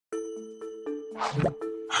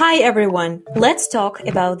Hi everyone, let's talk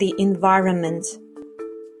about the environment.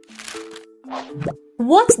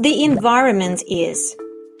 What the environment is?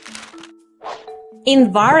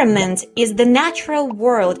 Environment is the natural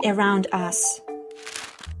world around us.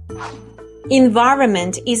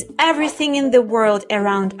 Environment is everything in the world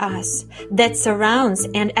around us that surrounds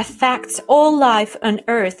and affects all life on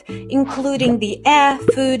Earth, including the air,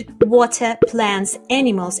 food, water, plants,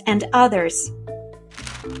 animals, and others.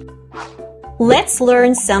 Let's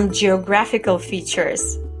learn some geographical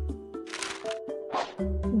features.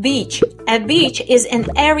 Beach. A beach is an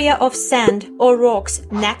area of sand or rocks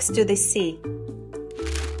next to the sea.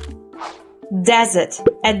 Desert.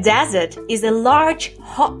 A desert is a large,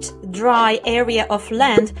 hot, dry area of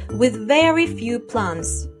land with very few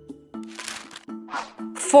plants.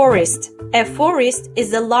 Forest. A forest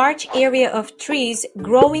is a large area of trees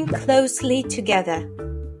growing closely together.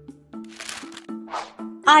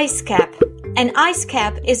 Ice cap. An ice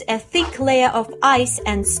cap is a thick layer of ice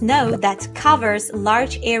and snow that covers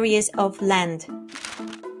large areas of land.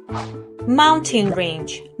 Mountain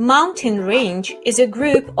range. Mountain range is a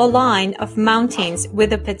group or line of mountains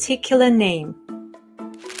with a particular name.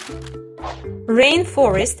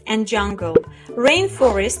 Rainforest and jungle.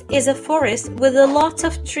 Rainforest is a forest with a lot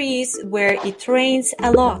of trees where it rains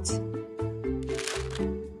a lot.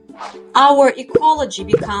 Our ecology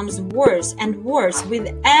becomes worse and worse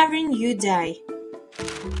with every new day.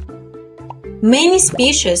 Many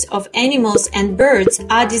species of animals and birds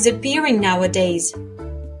are disappearing nowadays.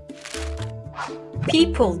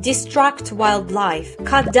 People destruct wildlife,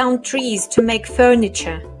 cut down trees to make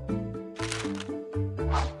furniture.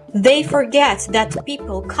 They forget that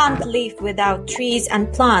people can't live without trees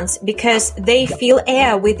and plants because they fill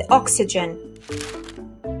air with oxygen.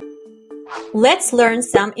 Let's learn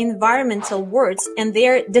some environmental words and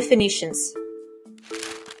their definitions.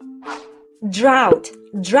 Drought.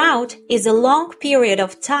 Drought is a long period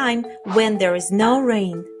of time when there is no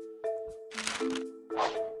rain.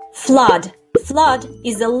 Flood. Flood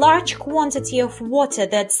is a large quantity of water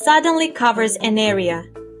that suddenly covers an area.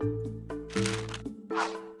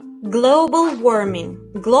 Global warming.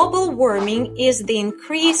 Global warming is the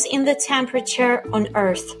increase in the temperature on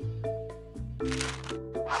Earth.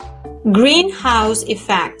 Greenhouse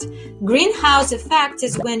effect. Greenhouse effect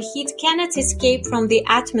is when heat cannot escape from the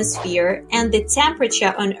atmosphere and the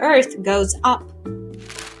temperature on Earth goes up.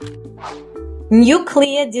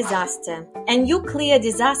 Nuclear disaster. A nuclear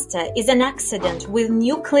disaster is an accident with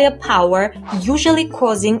nuclear power, usually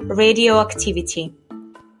causing radioactivity.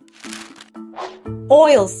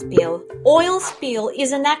 Oil spill. Oil spill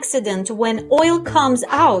is an accident when oil comes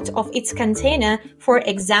out of its container, for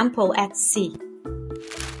example at sea.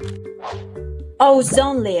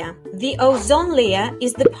 Ozone layer. The ozone layer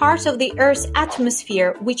is the part of the Earth's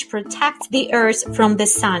atmosphere which protects the Earth from the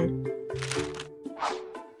sun.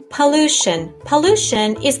 Pollution.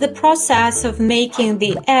 Pollution is the process of making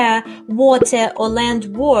the air, water, or land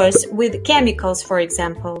worse with chemicals, for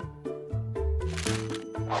example.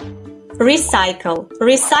 Recycle.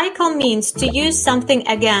 Recycle means to use something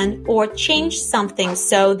again or change something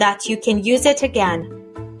so that you can use it again.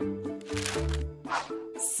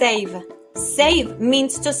 Save. Save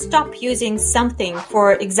means to stop using something,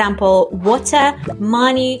 for example, water,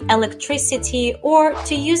 money, electricity, or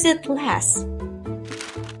to use it less.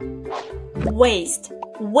 Waste.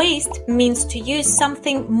 Waste means to use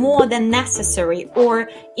something more than necessary or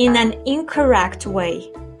in an incorrect way.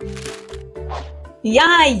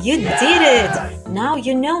 Yeah, you did it! Now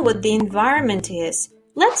you know what the environment is.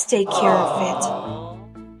 Let's take care of it.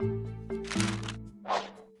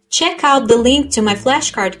 Check out the link to my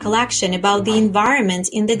flashcard collection about the environment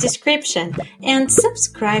in the description and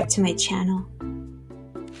subscribe to my channel.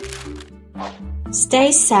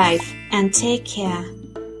 Stay safe and take care.